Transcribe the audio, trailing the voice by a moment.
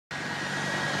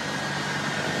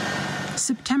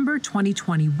September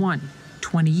 2021,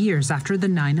 20 years after the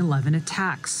 9/11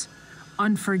 attacks.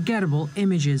 Unforgettable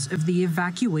images of the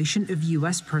evacuation of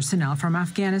U.S. personnel from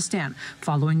Afghanistan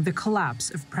following the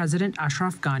collapse of President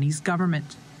Ashraf Ghani's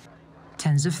government.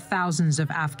 Tens of thousands of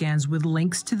Afghans with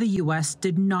links to the U.S.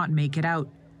 did not make it out.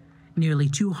 Nearly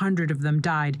 200 of them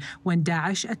died when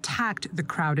Daesh attacked the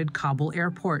crowded Kabul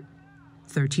airport.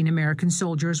 13 American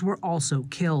soldiers were also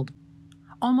killed.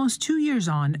 Almost 2 years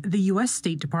on, the U.S.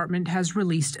 State Department has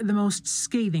released the most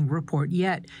scathing report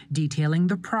yet, detailing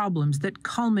the problems that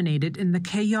culminated in the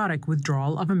chaotic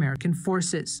withdrawal of American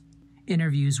forces.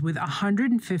 Interviews with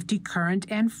 150 current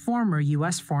and former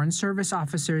U.S. Foreign Service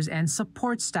officers and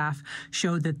support staff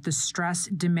show that the stress,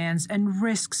 demands, and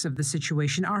risks of the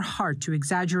situation are hard to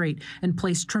exaggerate and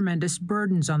place tremendous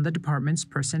burdens on the department's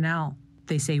personnel.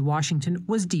 They say Washington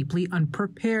was deeply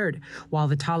unprepared. While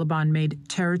the Taliban made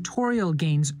territorial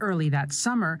gains early that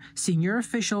summer, senior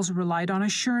officials relied on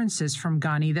assurances from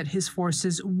Ghani that his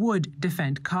forces would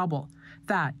defend Kabul.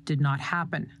 That did not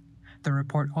happen. The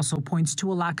report also points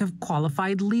to a lack of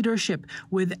qualified leadership,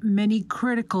 with many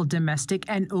critical domestic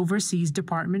and overseas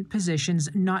department positions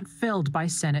not filled by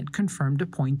Senate-confirmed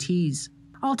appointees.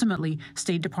 Ultimately,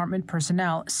 State Department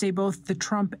personnel say both the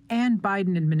Trump and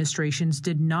Biden administrations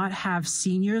did not have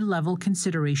senior-level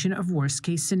consideration of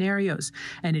worst-case scenarios,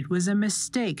 and it was a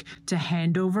mistake to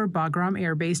hand over Bagram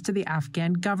Air Base to the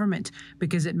Afghan government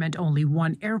because it meant only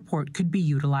one airport could be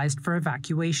utilized for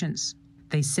evacuations.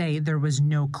 They say there was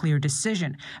no clear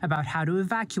decision about how to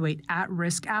evacuate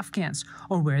at-risk Afghans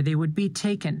or where they would be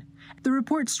taken. The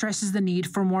report stresses the need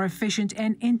for more efficient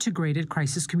and integrated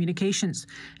crisis communications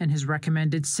and has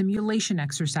recommended simulation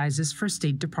exercises for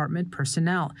State Department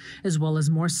personnel, as well as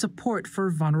more support for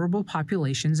vulnerable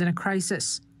populations in a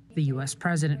crisis. The U.S.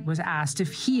 president was asked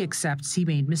if he accepts he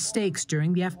made mistakes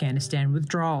during the Afghanistan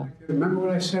withdrawal. Remember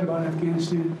what I said about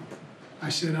Afghanistan? I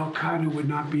said al-Qaeda would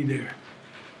not be there.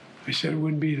 I said it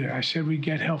wouldn't be there. I said we'd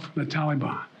get help from the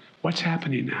Taliban. What's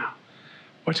happening now?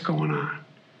 What's going on?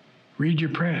 Read your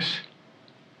press.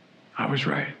 I was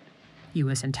right.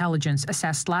 U.S. intelligence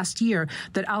assessed last year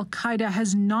that al-Qaeda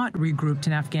has not regrouped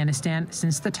in Afghanistan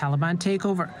since the Taliban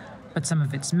takeover, but some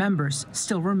of its members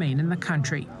still remain in the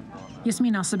country.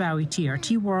 Yasmine El-Sabawi,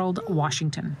 TRT World,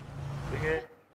 Washington.